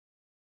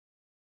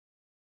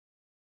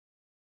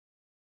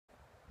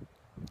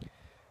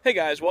Hey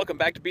guys, welcome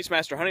back to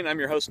Beastmaster Hunting. I'm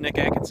your host, Nick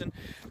Atkinson.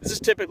 This is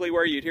typically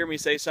where you'd hear me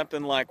say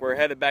something like we're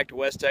headed back to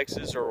West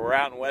Texas, or we're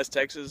out in West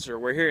Texas, or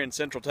we're here in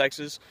Central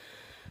Texas.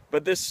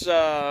 But this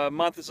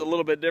month is a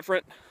little bit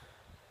different.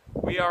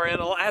 We are in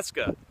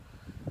Alaska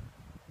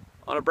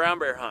on a brown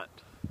bear hunt.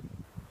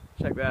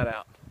 Check that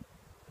out.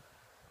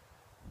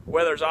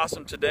 Weather's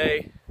awesome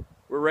today.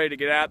 We're ready to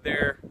get out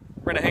there.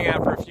 We're going to hang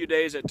out for a few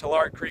days at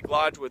Tulare Creek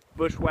Lodge with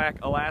Bushwhack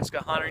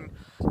Alaska Hunting.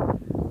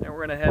 Then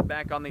we're going to head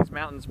back on these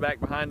mountains back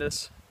behind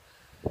us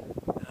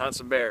and hunt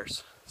some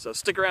bears. So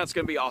stick around, it's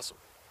going to be awesome.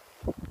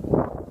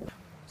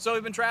 So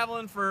we've been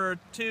traveling for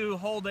 2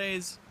 whole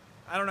days.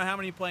 I don't know how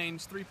many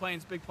planes, 3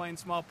 planes, big planes,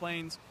 small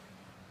planes.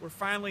 We're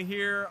finally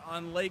here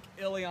on Lake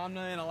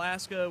Iliamna in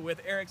Alaska with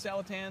Eric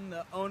Salatan,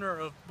 the owner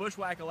of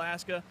Bushwhack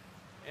Alaska.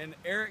 And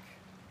Eric,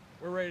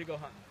 we're ready to go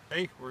hunt.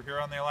 Hey, we're here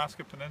on the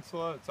Alaska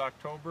Peninsula. It's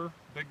October,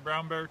 big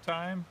brown bear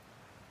time.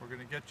 We're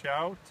going to get you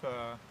out.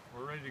 We're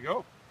ready to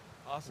go.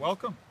 Awesome.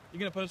 Welcome. You're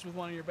going to put us with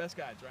one of your best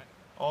guides, right?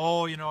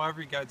 Oh, you know,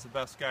 every guide's the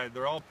best guide.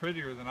 They're all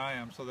prettier than I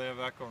am, so they have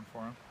that going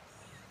for them.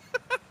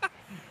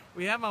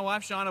 We have my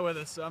wife Shauna with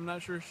us, so I'm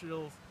not sure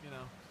she'll,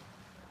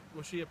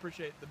 will she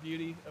appreciate the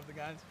beauty of the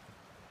guides?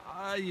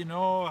 You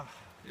know,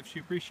 if she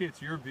appreciates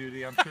your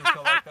beauty, I'm sure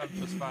she'll like that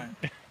just fine.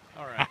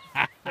 All right,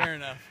 fair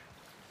enough.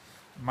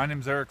 My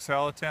name's Eric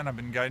Salatan. I've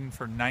been guiding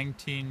for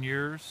 19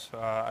 years.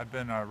 I've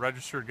been a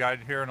registered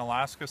guide here in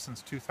Alaska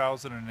since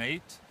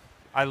 2008.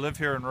 I live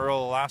here in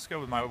rural Alaska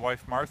with my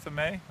wife Martha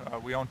May.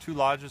 We own 2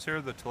 lodges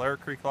here, the Tulare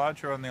Creek Lodge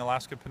here on the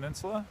Alaska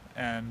Peninsula,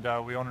 and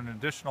we own an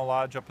additional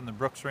lodge up in the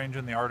Brooks Range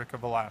in the Arctic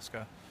of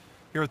Alaska.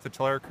 Here at the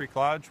Tulare Creek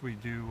Lodge we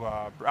do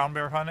brown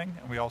bear hunting,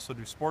 and we also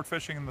do sport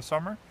fishing in the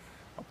summer.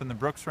 Up in the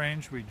Brooks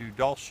Range we do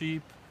Dall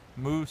sheep,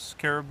 moose,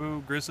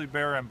 caribou, grizzly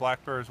bear, and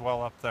black bear as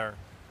well up there.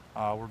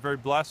 We're very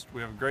blessed.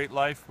 We have a great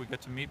life. We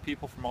get to meet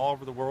people from all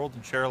over the world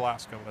and share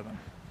Alaska with them.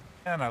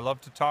 And I love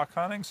to talk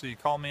hunting, so you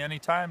call me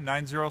anytime,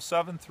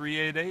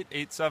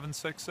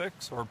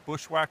 907-388-8766 or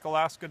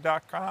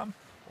bushwhackalaska.com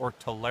or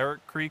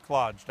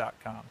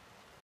TulareCreekLodge.com.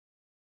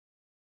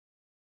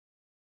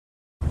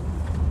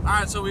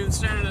 Alright, so we've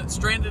been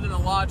stranded in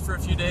a lodge for a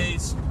few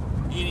days,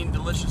 eating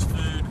delicious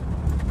food.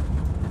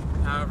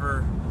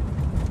 However,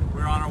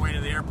 we're on our way to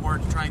the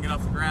airport to try and get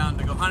off the ground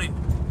to go hunting.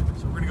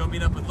 So we're going to go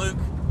meet up with Luke,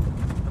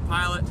 the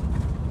pilot,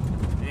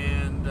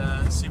 and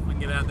see if we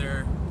can get out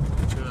there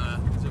to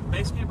is it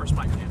base camp or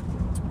spike camp?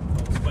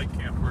 Well, spike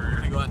camp. We're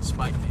going to go out to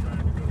spike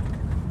camp.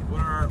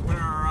 What are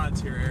our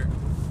odds here, Eric?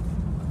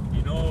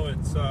 You know,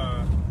 it's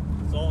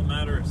all a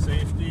matter of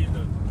safety.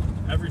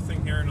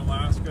 Everything here in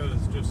Alaska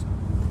is just,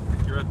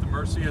 you're at the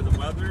mercy of the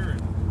weather,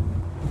 and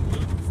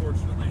Luke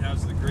fortunately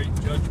has the great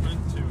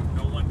judgment to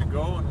know when to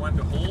go and when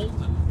to hold,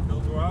 and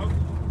he'll go out,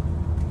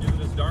 give it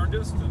his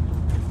darndest,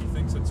 and if he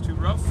thinks it's too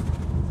rough,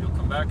 he'll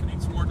come back and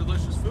eat some more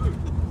delicious food.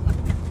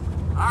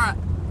 Alright,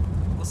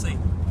 we'll see.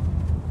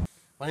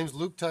 My name's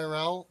Luke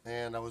Tyrell,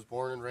 and I was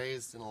born and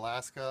raised in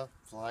Alaska,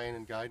 flying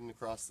and guiding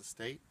across the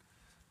state,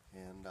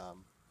 and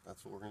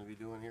that's what we're going to be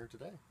doing here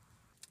today.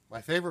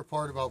 My favorite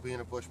part about being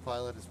a bush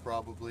pilot is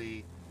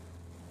probably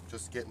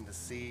just getting to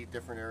see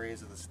different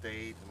areas of the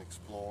state and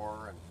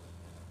explore and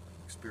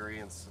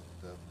experience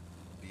the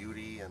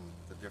beauty and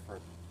the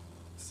different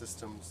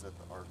systems that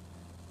our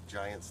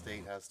giant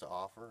state has to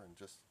offer, and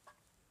just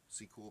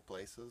see cool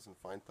places and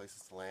find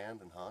places to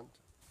land and hunt.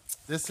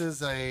 This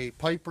is a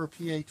Piper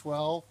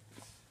PA-12.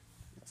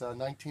 It's a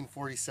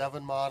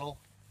 1947 model.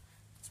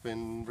 It's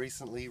been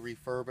recently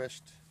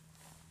refurbished,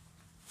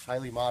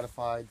 highly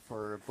modified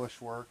for bush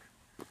work.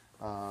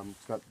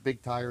 It's got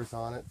big tires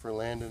on it for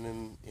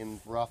landing in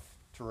rough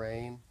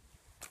terrain.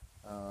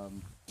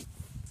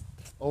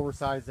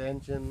 Oversized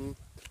engine.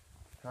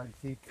 Try to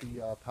keep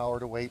the power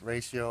to weight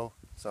ratio.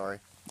 Sorry.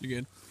 You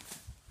good?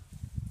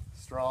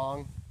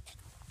 Strong.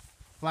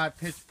 Flat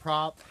pitch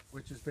prop,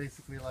 which is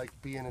basically like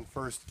being in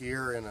first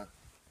gear in a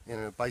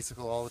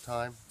bicycle all the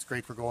time. It's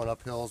great for going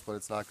up hills, but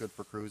it's not good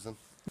for cruising.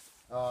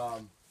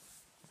 Got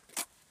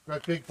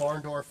big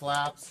barn door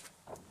flaps.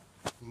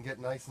 You can get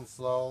nice and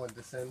slow and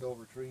descend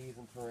over trees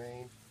and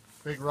terrain.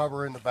 Big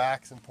rubber in the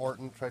back's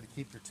important. Try to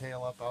keep your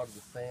tail up out of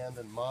the sand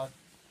and mud.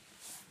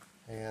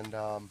 And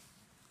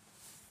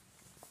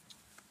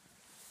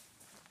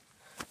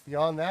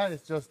beyond that,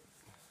 it's just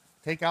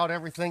take out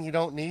everything you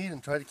don't need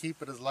and try to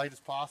keep it as light as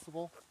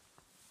possible.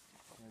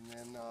 And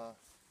then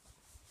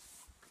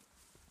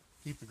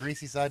keep the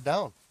greasy side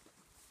down.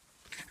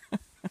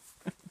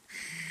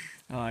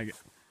 I like it.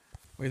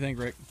 What do you think,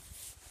 Rick?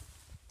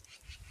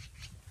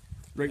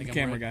 Rick, the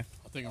camera guy.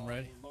 I think I'm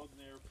ready. Loading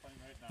the airplane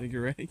right now. Think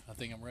you're ready? I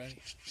think I'm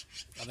ready.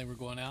 I think we're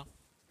going out.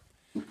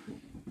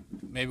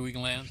 Maybe we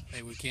can land.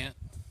 Maybe we can't.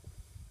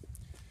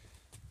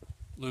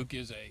 Luke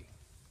is a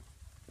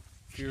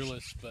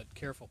fearless but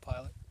careful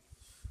pilot.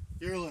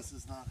 Fearless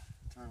is not a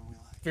term we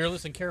like.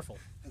 Fearless and careful.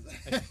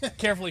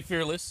 Carefully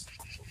fearless.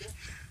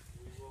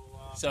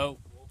 So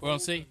we're going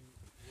to see.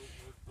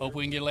 Hope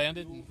we can get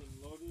landed and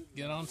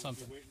get on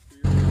something.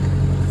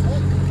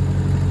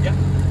 Yeah.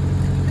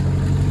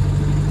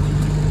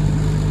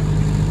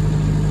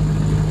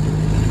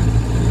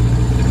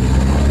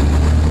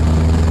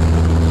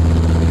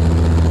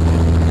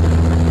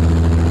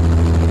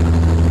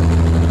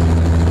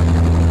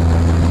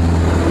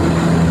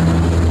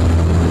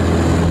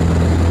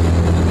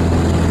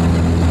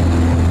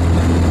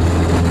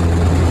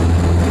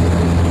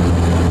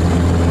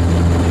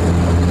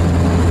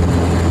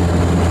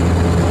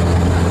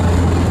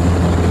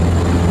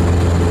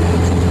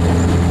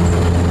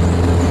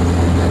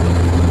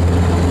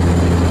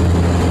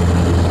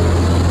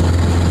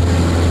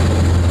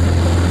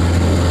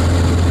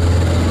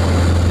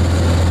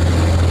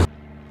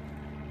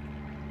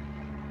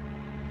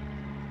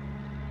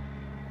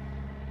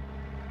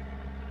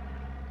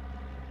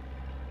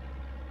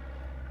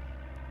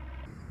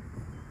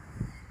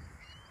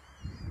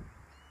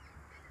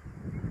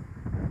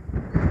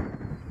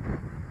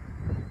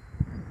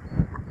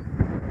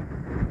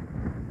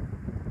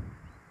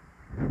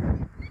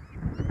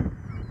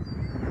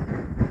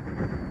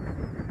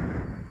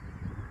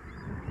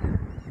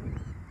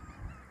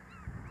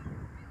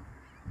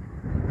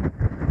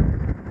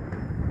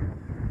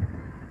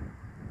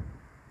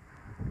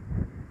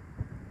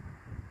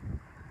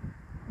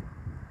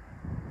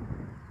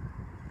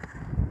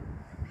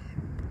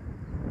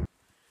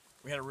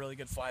 had a really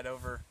good flight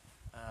over.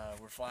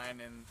 We're flying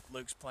in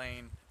Luke's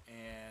plane,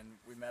 and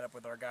we met up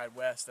with our guide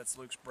Wes. That's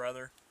Luke's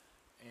brother.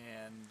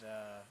 And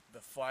the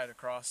flight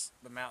across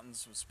the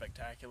mountains was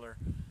spectacular.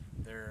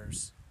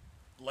 There's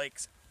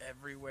lakes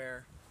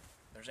everywhere.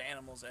 There's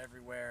animals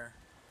everywhere,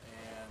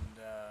 and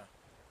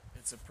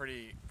it's a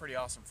pretty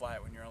awesome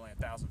flight when you're only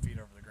 1,000 feet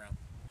over the ground.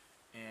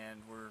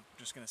 And we're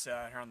just gonna sit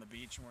out here on the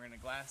beach, and we're gonna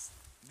glass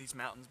these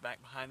mountains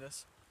back behind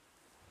us.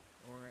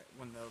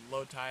 When the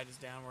low tide is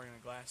down, we're gonna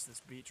glass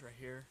this beach right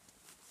here.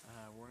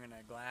 We're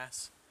gonna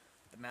glass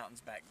the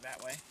mountains back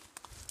that way.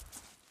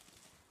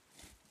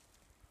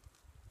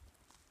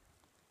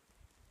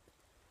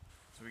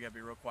 So we gotta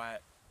be real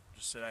quiet.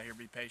 Just sit out here,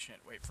 be patient,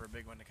 wait for a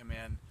big one to come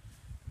in.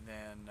 And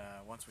then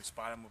once we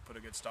spot him, we'll put a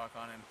good stalk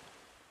on him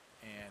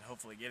and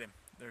hopefully get him.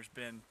 There's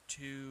been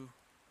 2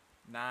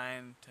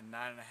 9 to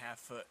 9.5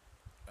 foot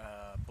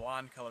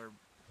blonde colored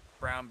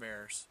brown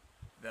bears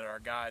that our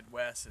guide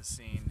Wes has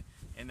seen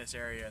in this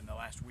area in the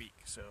last week.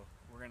 So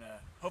we're gonna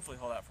hopefully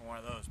hold out for one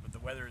of those, but the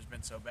weather has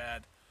been so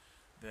bad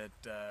that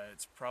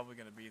it's probably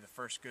gonna be the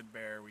first good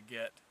bear we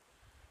get.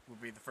 Will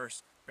be the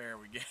first bear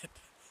we get.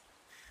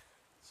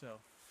 So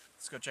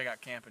let's go check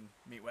out camp and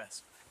meet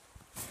Wes.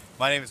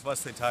 My name is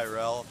Wesley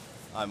Tyrell.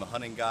 I'm a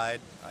hunting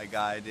guide. I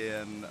guide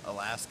in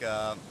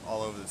Alaska,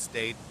 all over the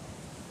state,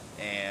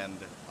 and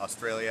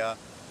Australia.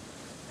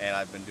 And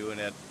I've been doing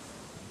it,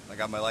 I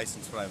got my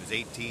license when I was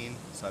 18,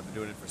 so I've been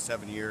doing it for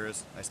 7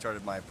 years. I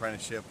started my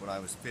apprenticeship when I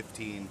was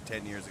 15,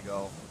 10 years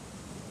ago,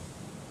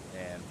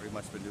 and pretty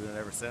much been doing it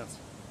ever since.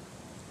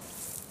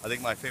 I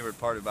think my favorite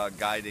part about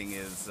guiding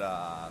is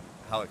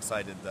how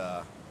excited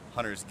the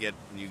hunters get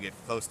when you get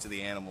close to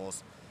the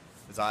animals.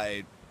 Because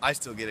I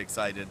still get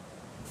excited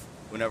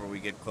whenever we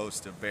get close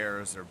to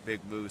bears or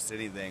big moose,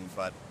 anything,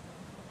 but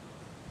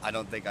I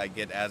don't think I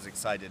get as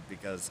excited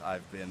because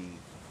I've been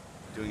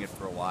doing it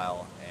for a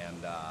while,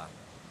 and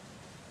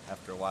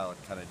after a while it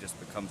kind of just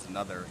becomes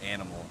another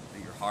animal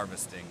that you're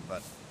harvesting.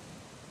 But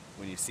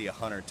when you see a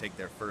hunter take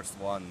their first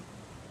one,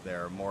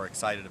 they're more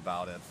excited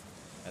about it,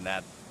 and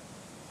that,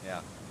 yeah,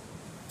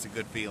 it's a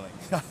good feeling.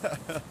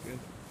 Good.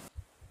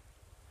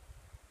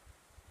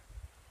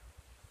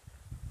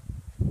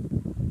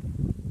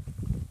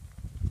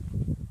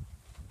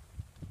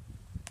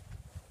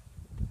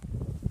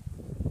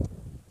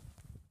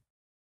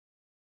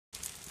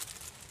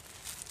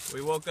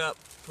 We woke up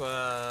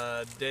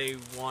day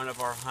one of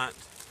our hunt,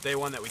 day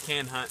one that we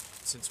can hunt.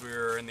 Since we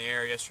were in the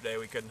air yesterday,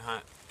 we couldn't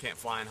hunt, can't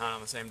fly and hunt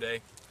on the same day.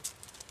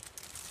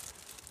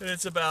 And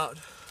it's about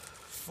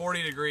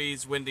 40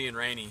 degrees, windy and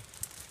rainy.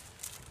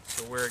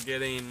 So we're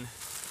getting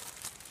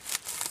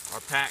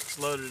our packs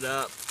loaded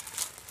up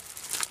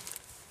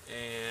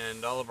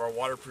and all of our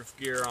waterproof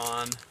gear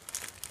on.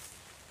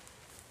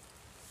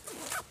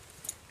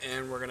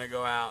 And we're gonna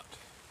go out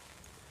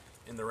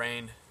in the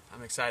rain.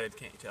 I'm excited,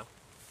 can't you tell?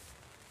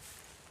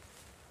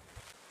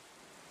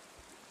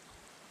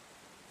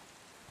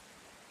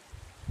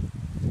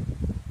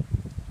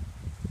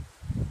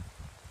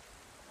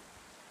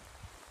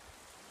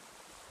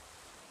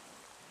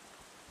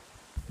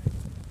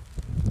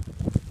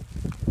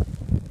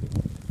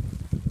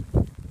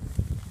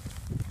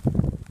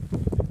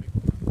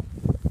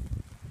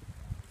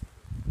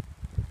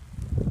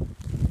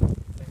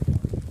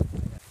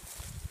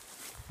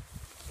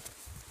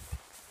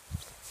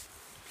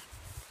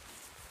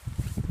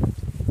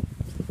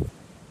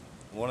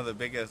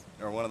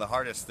 One of the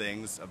hardest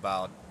things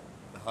about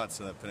the hunts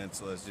in the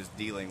peninsula is just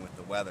dealing with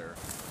the weather.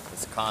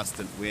 It's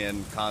constant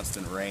wind,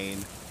 constant rain,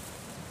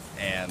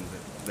 and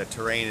the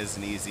terrain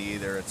isn't easy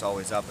either. It's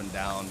always up and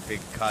down, big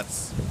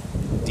cuts,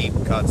 deep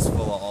cuts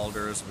full of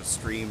alders with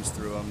streams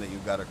through them that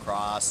you've got to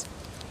cross.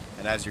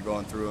 And as you're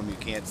going through them, you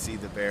can't see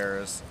the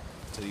bears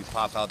until you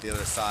pop out the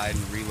other side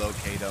and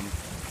relocate them.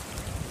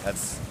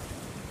 That's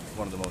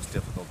one of the most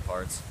difficult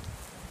parts.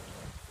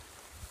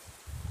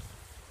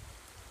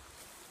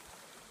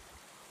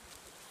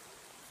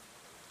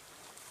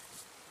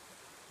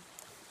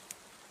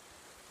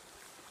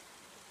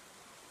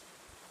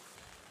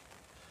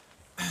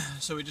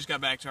 So we just got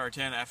back to our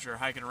tent after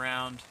hiking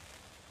around.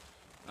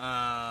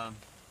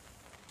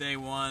 Day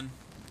one,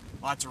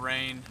 lots of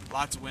rain,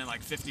 lots of wind,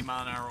 like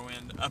 50-mile-an-hour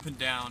wind, up and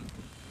down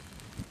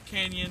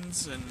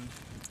canyons and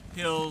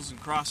hills and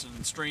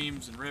crossing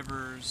streams and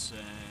rivers.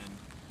 And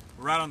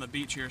we're right on the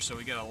beach here, so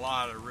we get a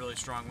lot of really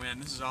strong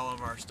wind. This is all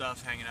of our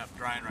stuff hanging up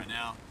drying right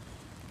now.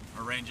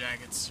 Our rain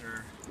jackets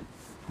are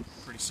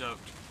pretty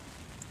soaked.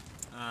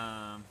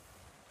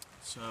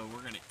 So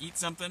we're gonna eat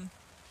something,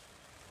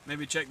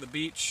 maybe check the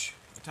beach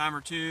a time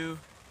or two,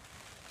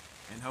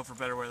 and hope for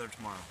better weather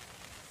tomorrow.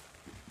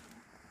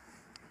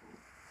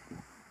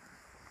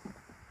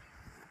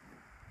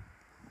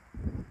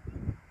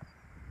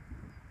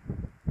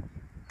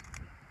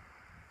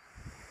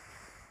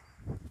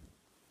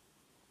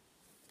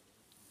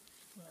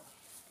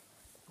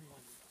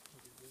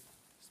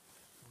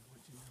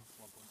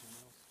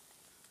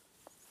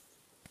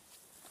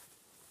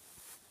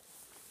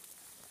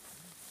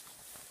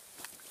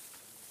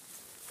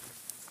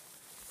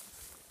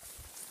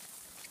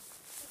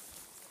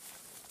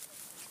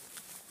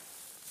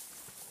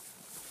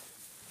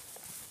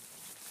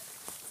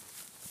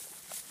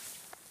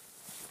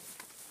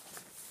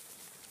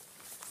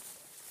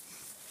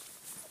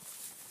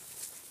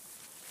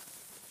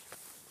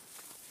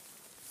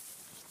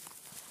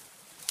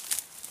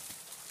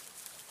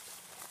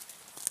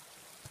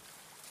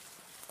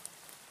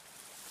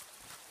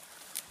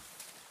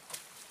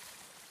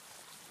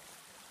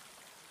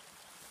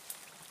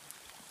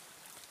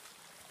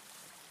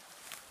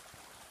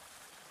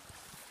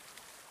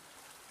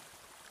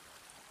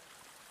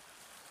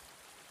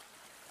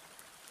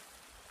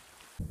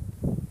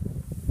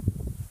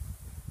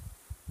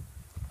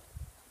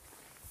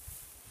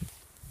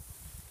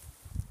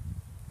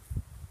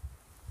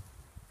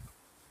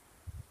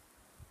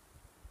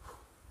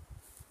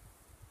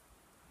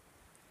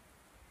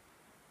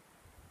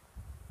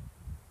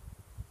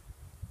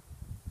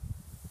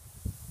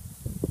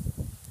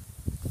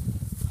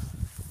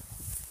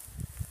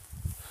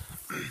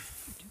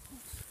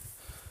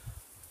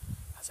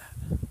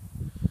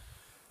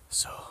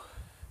 So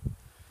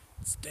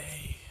it's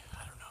day,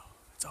 I don't know,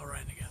 it's all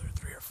running together,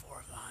 3 or 4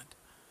 of the hunt.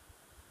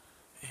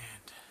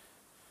 And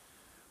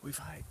we've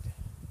hiked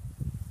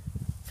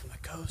from the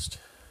coast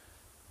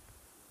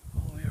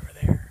all the way over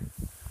there,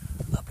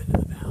 up into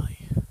the valley.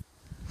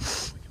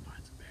 We can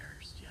find some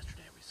bears.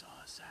 Yesterday we saw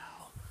a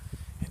sow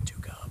and 2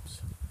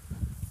 cubs,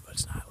 but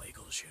it's not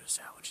illegal to shoot a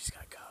sow when she's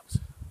got cubs.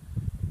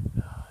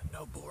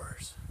 No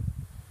boars.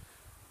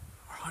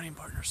 Our hunting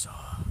partner saw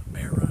a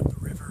bear run up the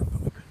river,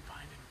 but we couldn't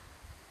find him.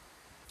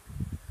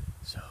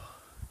 So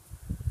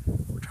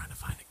we're trying to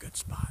find a good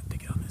spot to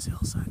get on this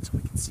hillside so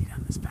we can see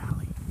down this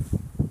valley.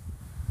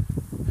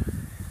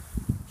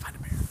 Find a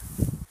bear.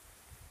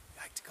 We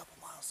hiked a couple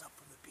miles up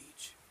from the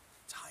beach.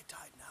 It's high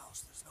tide now,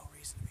 so there's no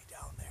reason to be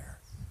down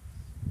there.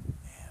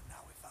 And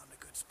now we found a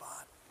good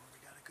spot where we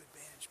got a good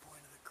vantage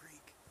point of the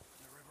creek,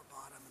 and the river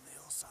bottom and the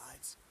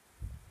hillsides.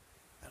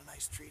 Got a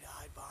nice tree to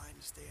hide behind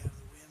to stay out of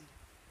the wind.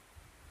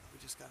 We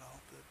just gotta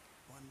hope that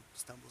one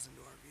stumbles into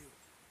our view.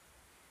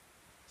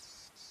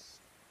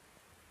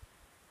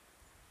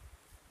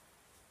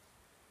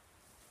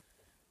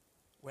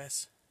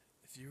 Wes,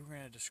 if you were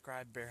going to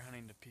describe bear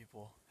hunting to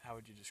people, how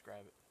would you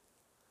describe it?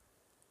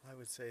 I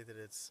would say that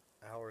it's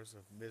hours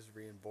of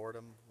misery and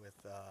boredom with,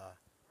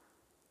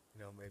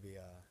 maybe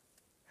a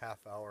half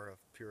hour of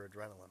pure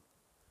adrenaline.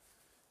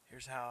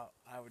 Here's how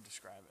I would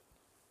describe it.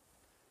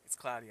 It's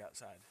cloudy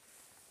outside.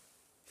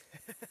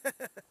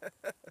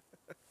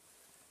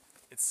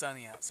 It's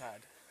sunny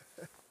outside.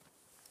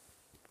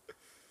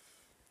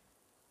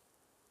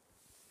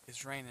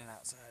 It's raining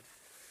outside.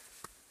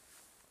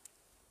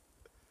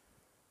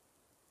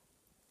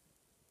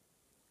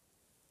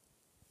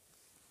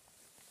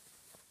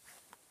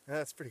 Yeah,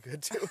 that's pretty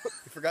good too.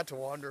 You forgot to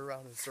wander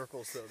around in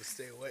circles though to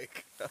stay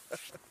awake.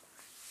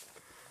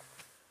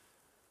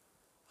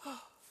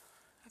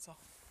 That's all.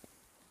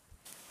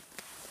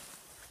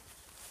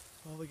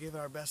 Well, we gave it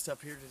our best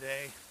up here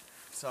today.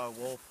 Saw a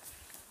wolf,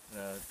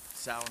 a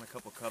sow and a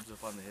couple cubs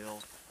up on the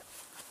hill.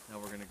 Now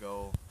we're gonna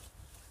go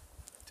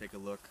take a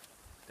look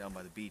down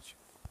by the beach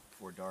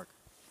before dark.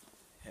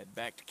 Head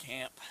back to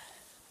camp,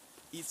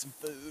 eat some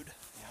food.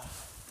 Yeah.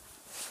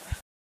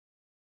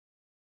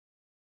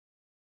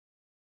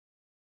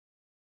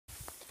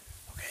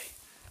 Okay,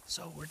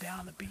 so we're down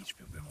on the beach.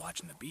 We've been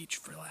watching the beach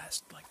for the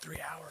last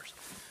 3 hours.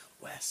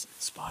 Wes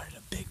spotted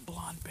a big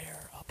blonde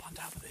bear up on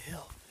top of the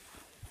hill.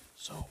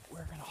 So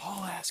we're gonna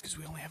haul ass because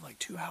we only have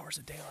 2 hours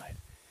of daylight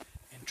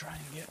and try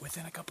and get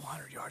within a couple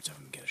 100 yards of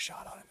him and get a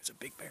shot on him. It's a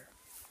big bear.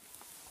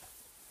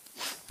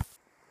 Yeah,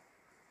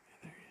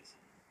 there he is.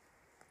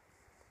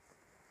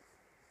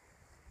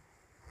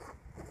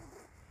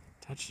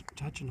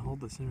 Touch and hold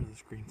the center of the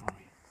screen for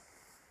me.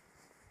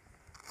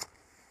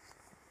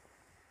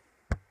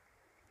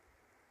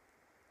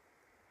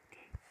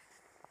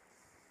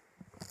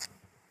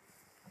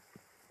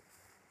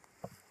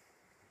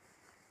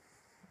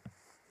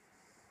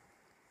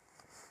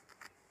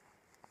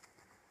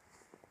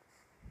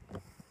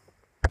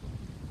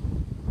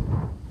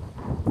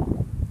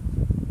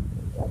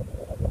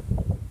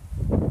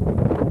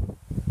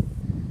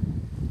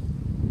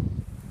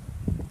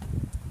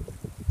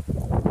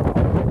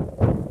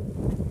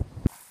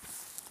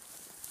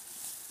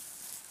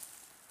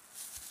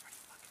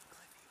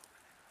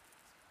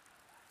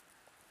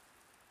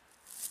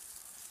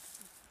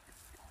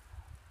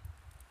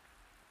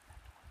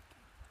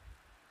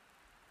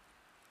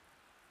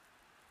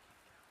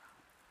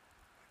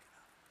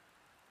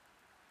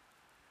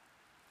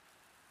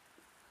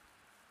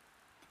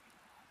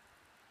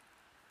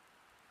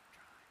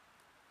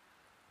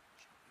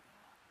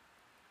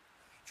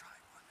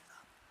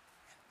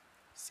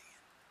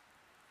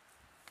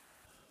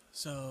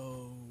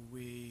 So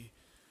we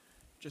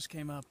just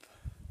came up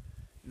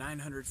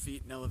 900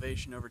 feet in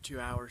elevation over 2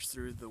 hours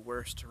through the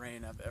worst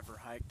terrain I've ever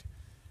hiked.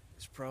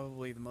 It's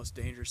probably the most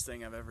dangerous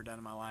thing I've ever done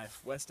in my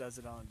life. Wes does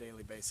it on a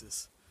daily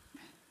basis.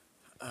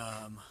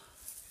 And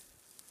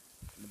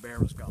the bear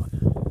was gone.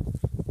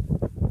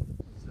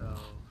 So,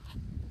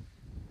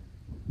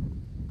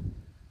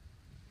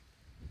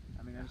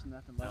 there's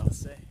nothing left to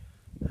say.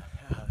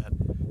 That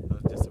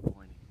was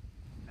disappointing.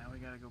 Now we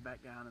gotta go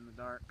back down in the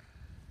dark.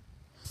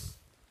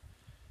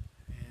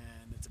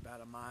 And it's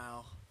about a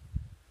mile.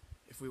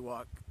 If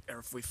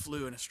we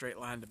flew in a straight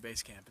line to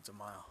base camp, it's a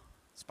mile.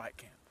 Spike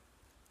camp.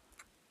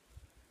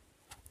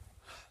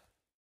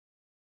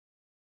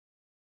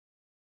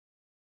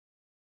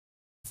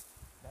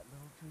 That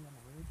little tree on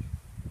the ridge,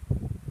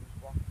 he was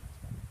walking this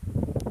way.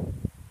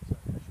 So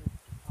I should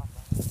pop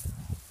out of there.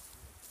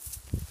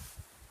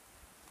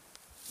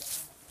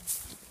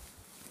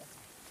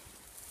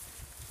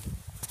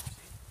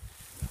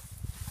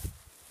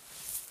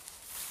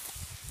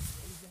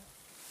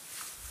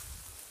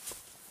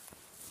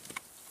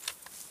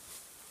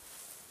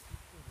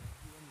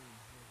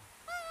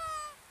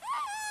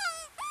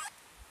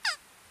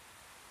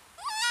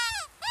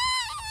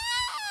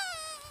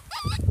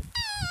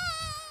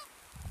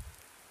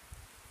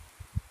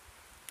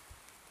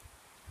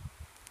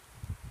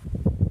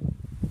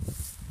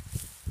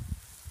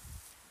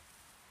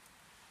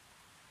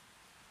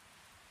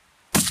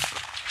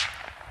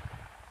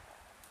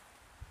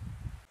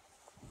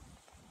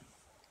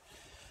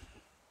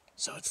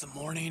 So it's the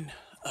morning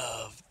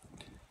of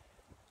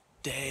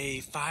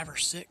day 5 or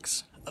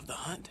 6 of the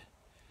hunt,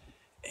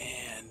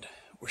 and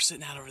we're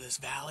sitting out over this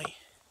valley.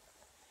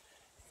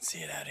 See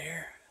it out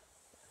here?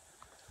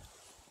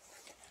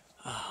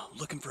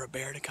 Looking for a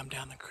bear to come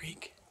down the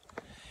creek.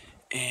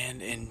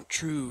 And in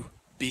true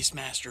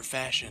Beastmaster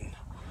fashion,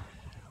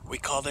 we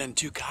called in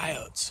 2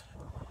 coyotes.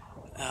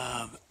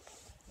 And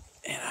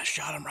I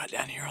shot them right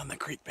down here on the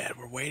creek bed.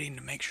 We're waiting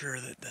to make sure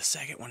that the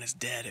second one is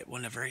dead. It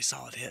wasn't a very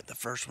solid hit. The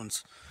first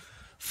one's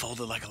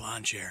folded like a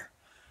lawn chair.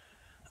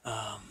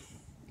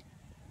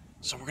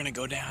 So we're gonna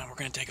go down. We're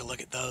gonna take a look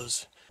at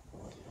those.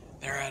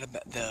 They're at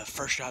about, the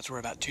first shots were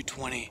about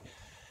 220,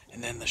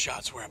 and then the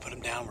shots where I put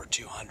them down were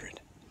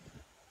 200.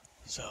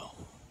 So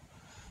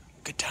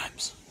good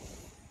times.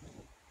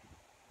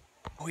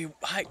 We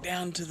hiked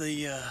down to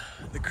the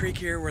creek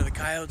here where the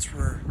coyotes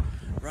were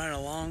running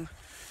along.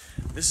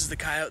 This is the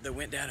coyote that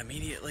went down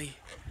immediately.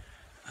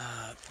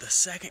 The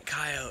second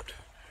coyote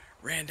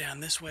ran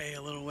down this way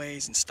a little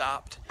ways and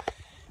stopped.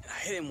 And I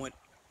hit him with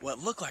what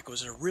looked like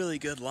was a really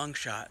good lung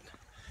shot.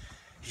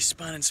 He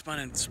spun and spun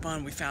and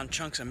spun. We found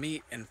chunks of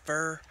meat and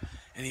fur,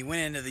 and he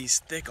went into these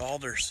thick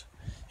alders.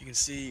 You can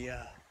see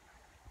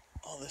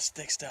all this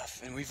thick stuff,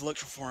 and we've looked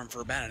for him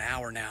for about an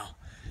hour now,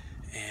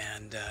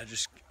 and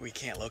we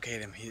can't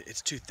locate him.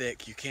 It's too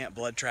thick. You can't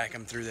blood track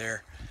him through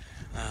there.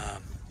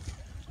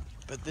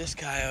 But this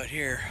coyote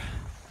here,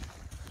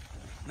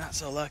 not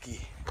so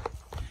lucky.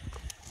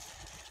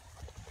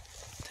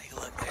 Take a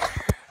look there.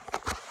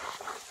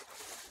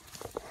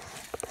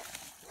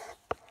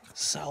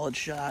 Solid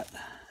shot.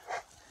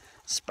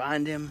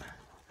 Spined him.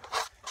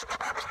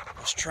 I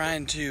was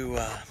trying to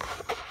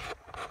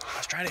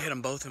hit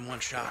them both in one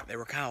shot. They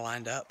were kind of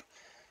lined up,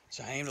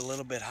 so I aimed a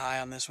little bit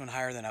high on this one,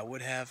 higher than I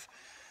would have.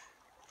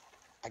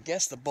 I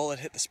guess the bullet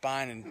hit the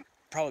spine and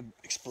probably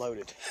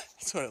exploded.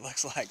 That's what it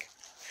looks like.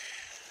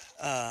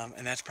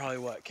 And that's probably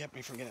what kept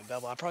me from getting a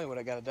double. I probably would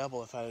have got a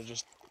double if I had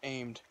just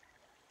aimed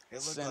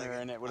center,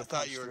 and it would have. I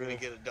thought you were going to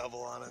get a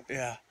double on it.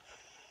 Yeah,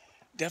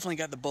 definitely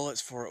got the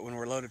bullets for it when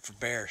we're loaded for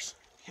bears.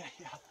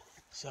 Yeah.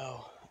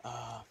 So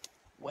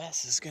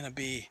Wes is going to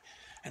be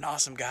an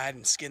awesome guide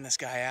and skin this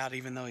guy out,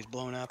 even though he's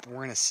blown up. And we're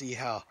going to see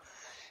how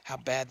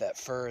bad that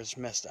fur is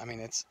missed. I mean,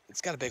 it's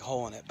got a big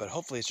hole in it, but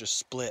hopefully it's just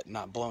split and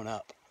not blown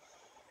up.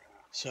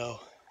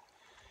 So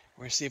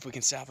we're going to see if we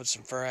can salvage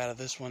some fur out of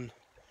this one.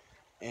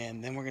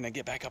 And then we're going to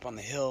get back up on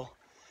the hill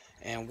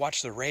and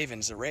watch the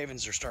ravens. The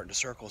ravens are starting to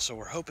circle, so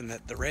we're hoping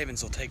that the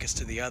ravens will take us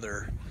to the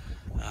other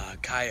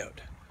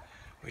coyote.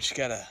 We just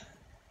got to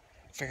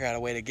figure out a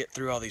way to get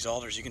through all these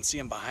alders. You can see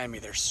them behind me.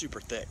 They're super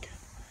thick,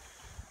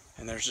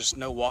 and there's just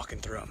no walking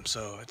through them.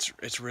 So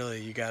it's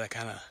really, you got to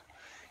kind of,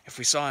 if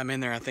we saw him in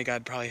there, I think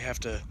I'd probably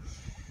have to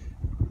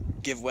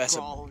give Wes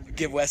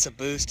a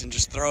boost and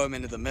just throw him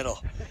into the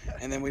middle,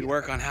 and then we'd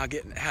work on how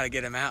to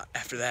get him out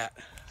after that.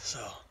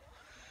 So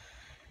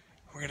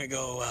we're gonna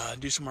go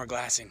do some more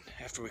glassing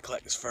after we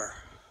collect this fur.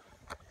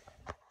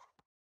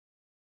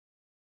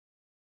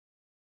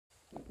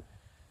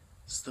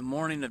 It's the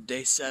morning of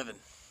day 7,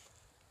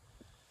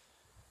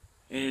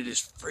 and it is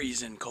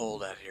freezing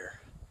cold out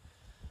here.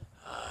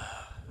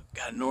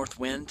 Got a north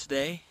wind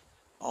today,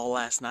 all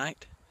last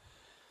night.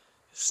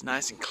 It's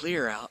nice and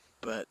clear out,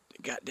 but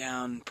it got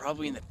down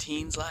probably in the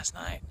teens last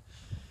night.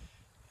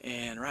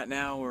 And right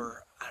now we're,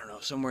 I don't know,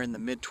 somewhere in the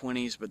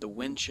mid-20s, but the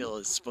wind chill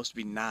is supposed to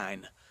be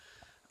 9.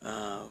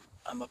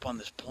 I'm up on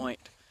this point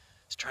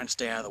just trying to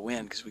stay out of the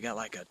wind because we got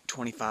like a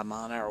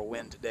 25-mile-an-hour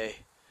wind today.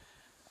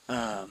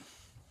 And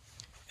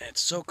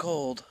it's so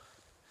cold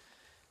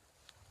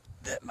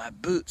that my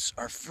boots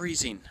are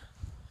freezing.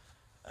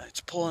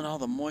 It's pulling all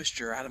the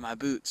moisture out of my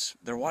boots.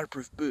 They're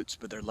waterproof boots,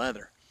 but they're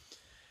leather.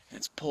 And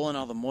it's pulling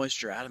all the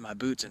moisture out of my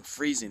boots and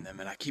freezing them,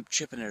 and I keep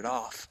chipping it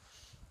off.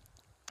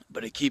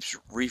 But it keeps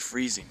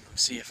refreezing.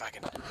 Let's see if I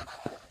can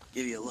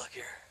give you a look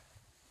here.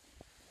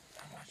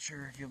 I'm not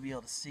sure if you'll be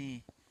able to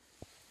see.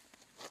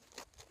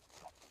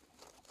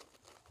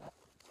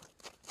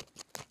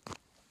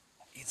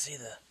 You can see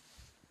the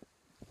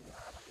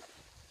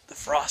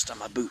frost on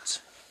my boots.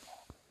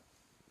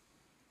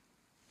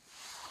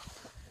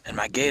 And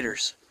my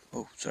gaiters,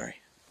 oh sorry.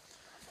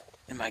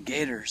 And my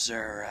gaiters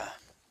are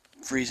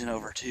freezing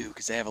over too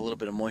because they have a little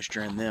bit of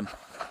moisture in them.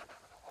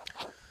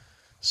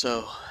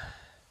 So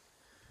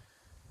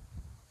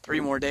 3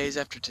 more days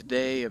after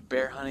today of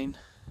bear hunting.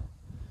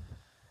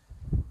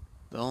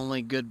 The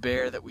only good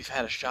bear that we've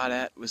had a shot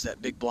at was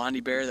that big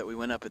blondie bear that we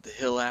went up at the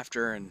hill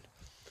after, and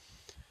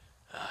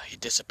he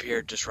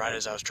disappeared just right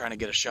as I was trying to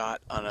get a shot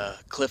on a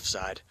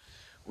cliffside.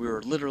 We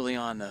were literally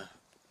on a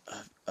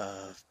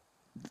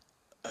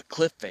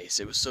cliff face.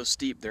 It was so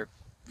steep there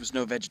was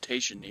no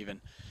vegetation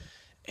even,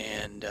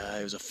 and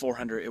it was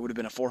it would have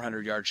been a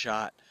 400-yard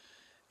shot.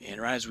 And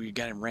right as we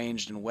got him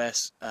ranged and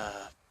Wes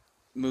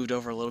moved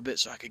over a little bit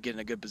so I could get in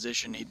a good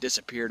position, he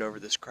disappeared over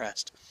this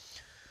crest.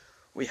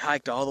 We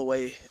hiked all the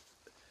way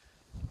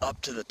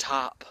up to the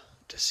top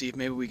to see if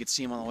maybe we could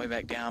see him on the way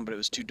back down, but it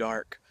was too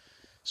dark,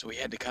 so we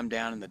had to come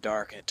down in the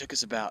dark, and it took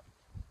us about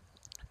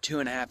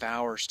 2.5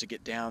 hours to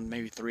get down,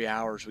 maybe 3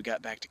 hours. We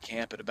got back to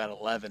camp at about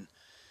 11,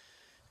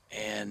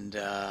 and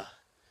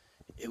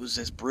it was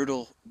as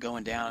brutal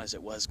going down as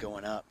it was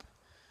going up.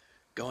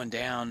 Going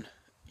down,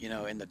 you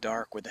know, in the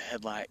dark with a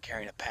headlight,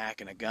 carrying a pack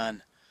and a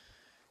gun,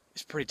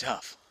 is pretty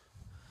tough.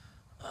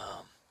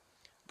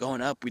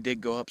 Going up, we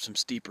did go up some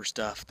steeper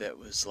stuff that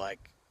was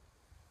like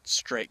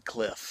straight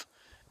cliff,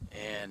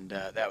 and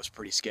that was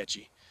pretty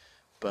sketchy.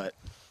 But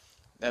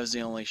that was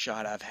the only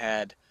shot I've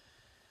had.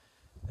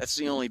 That's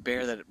the only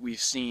bear that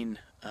we've seen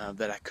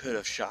that I could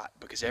have shot,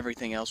 because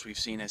everything else we've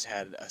seen has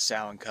had a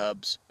sow and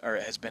cubs, or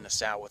it has been a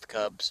sow with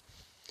cubs.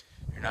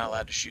 You're not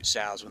allowed to shoot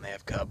sows when they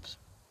have cubs,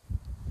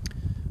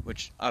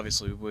 which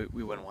obviously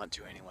we wouldn't want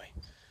to anyway.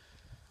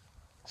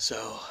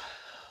 So,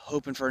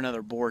 hoping for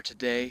another boar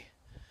today,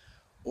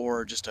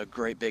 or just a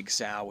great big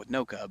sow with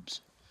no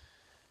cubs,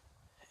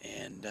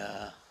 and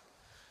gonna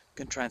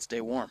try and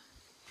stay warm.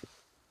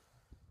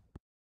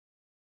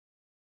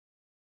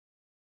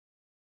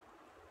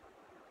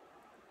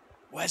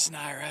 Wes and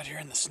I are out here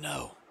in the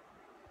snow.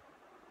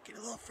 Getting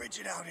a little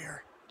frigid out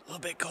here. A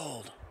little bit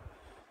cold.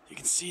 You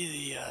can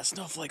see the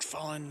snowflakes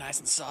falling nice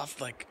and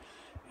soft, like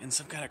in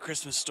some kind of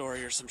Christmas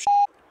story or some shit.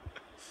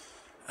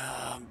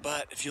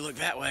 But if you look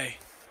that way,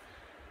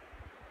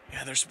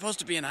 yeah, there's supposed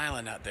to be an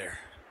island out there,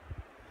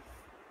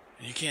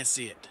 and you can't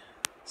see it.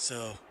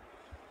 So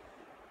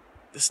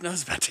the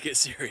snow's about to get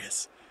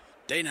serious.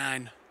 Day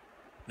 9,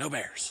 no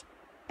bears.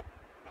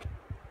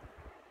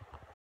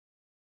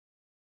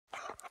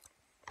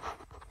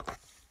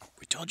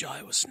 We told y'all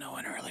it was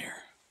snowing earlier.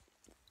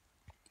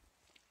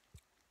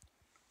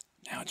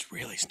 Now it's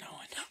really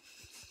snowing.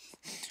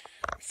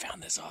 We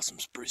found this awesome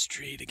spruce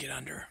tree to get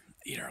under,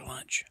 eat our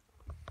lunch.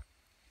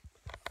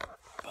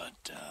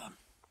 But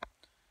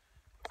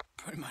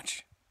pretty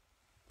much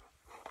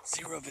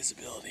zero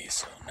visibility,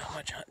 so not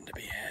much hunting to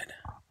be had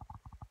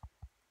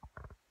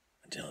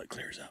until it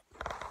clears up.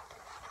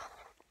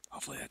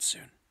 Hopefully that's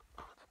soon.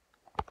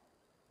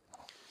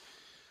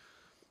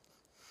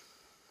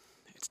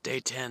 It's day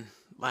 10,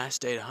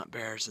 last day to hunt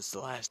bears. It's the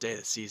last day of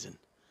the season.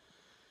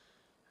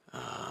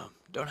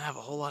 Don't have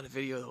a whole lot of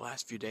video the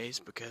last few days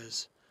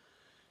because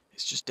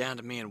it's just down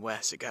to me and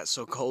Wes. It got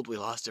so cold we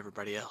lost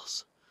everybody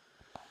else.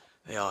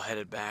 They all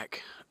headed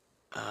back.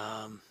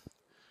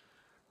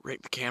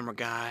 Rick, the camera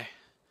guy,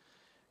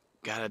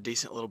 got a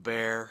decent little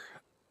bear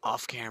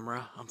off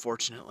camera,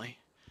 unfortunately,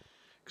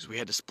 because we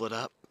had to split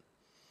up.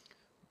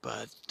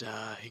 But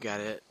he got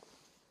it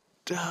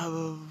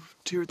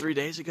 2 or 3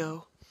 days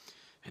ago,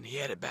 and he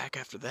headed back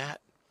after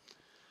that.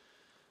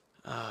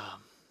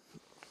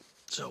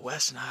 So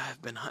Wes and I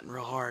have been hunting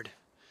real hard.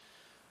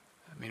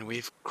 I mean,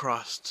 we've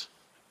crossed,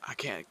 I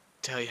can't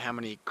tell you how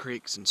many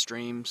creeks and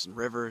streams and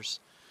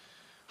rivers,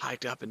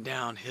 hiked up and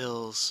down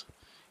hills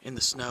in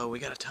the snow. We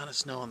got a ton of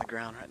snow on the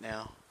ground right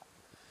now.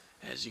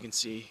 As you can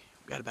see,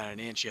 we got about 1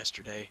 inch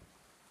yesterday.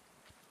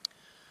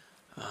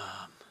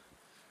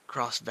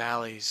 Cross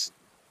valleys,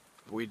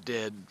 we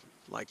did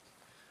like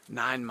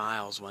 9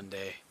 miles one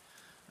day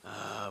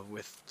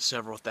with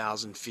several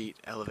thousand feet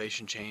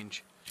elevation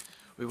change.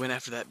 We went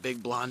after that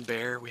big blonde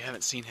bear. We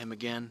haven't seen him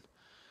again.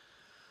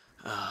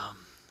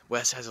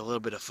 Wes has a little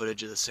bit of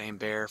footage of the same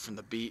bear from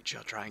the beach.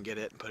 I'll try and get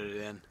it and put it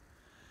in.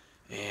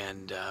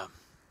 And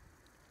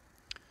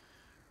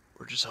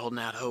we're just holding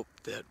out hope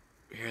that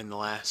here in the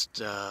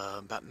last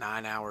about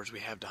 9 hours we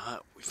have to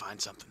hunt, we find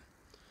something.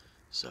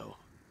 So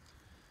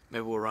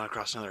maybe we'll run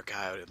across another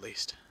coyote at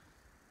least.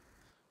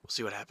 We'll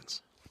see what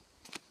happens.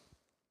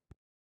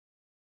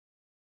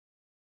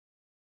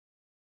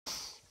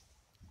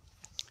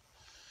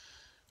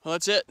 Well,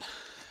 that's it.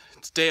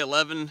 It's day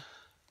 11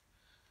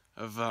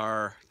 of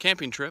our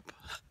camping trip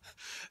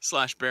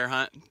 / bear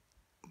hunt.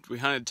 We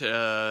hunted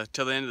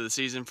till the end of the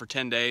season for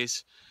 10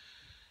 days.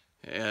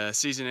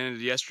 Season ended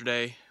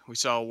yesterday. We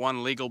saw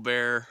one legal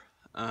bear,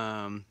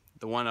 the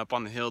one up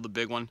on the hill, the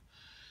big one,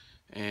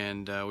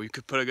 and we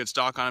could put a good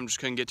stalk on him, just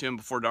couldn't get to him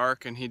before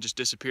dark, and he just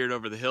disappeared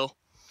over the hill.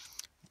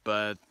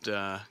 But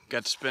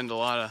got to spend a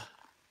lot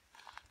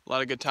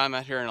of good time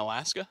out here in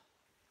Alaska.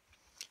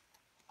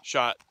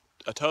 Shot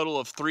a total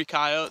of 3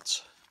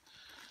 coyotes.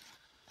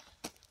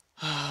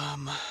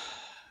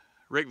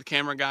 Rick, the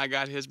camera guy,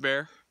 got his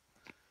bear,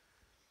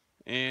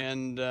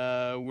 and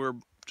we're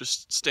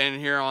just standing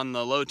here on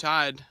the low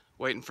tide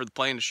waiting for the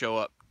plane to show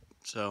up.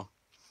 So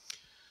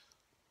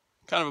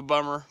kind of a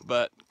bummer,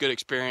 but good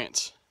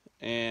experience,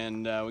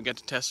 and we got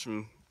to test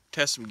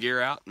some gear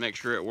out and make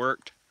sure it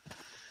worked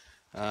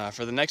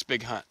for the next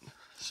big hunt.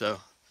 So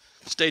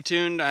stay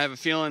tuned. I have a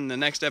feeling the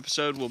next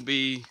episode will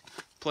be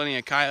plenty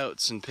of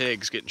coyotes and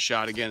pigs getting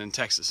shot again in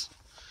Texas.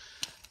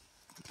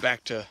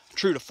 Back to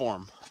true to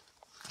form.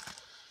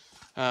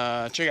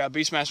 Check out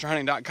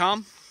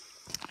beastmasterhunting.com,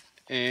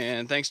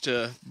 and thanks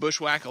to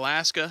Bushwhack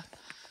Alaska.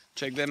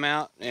 Check them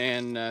out,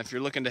 and if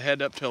you're looking to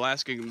head up to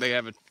Alaska, they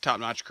have a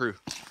top-notch crew.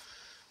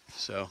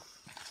 So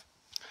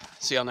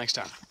see y'all next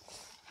time.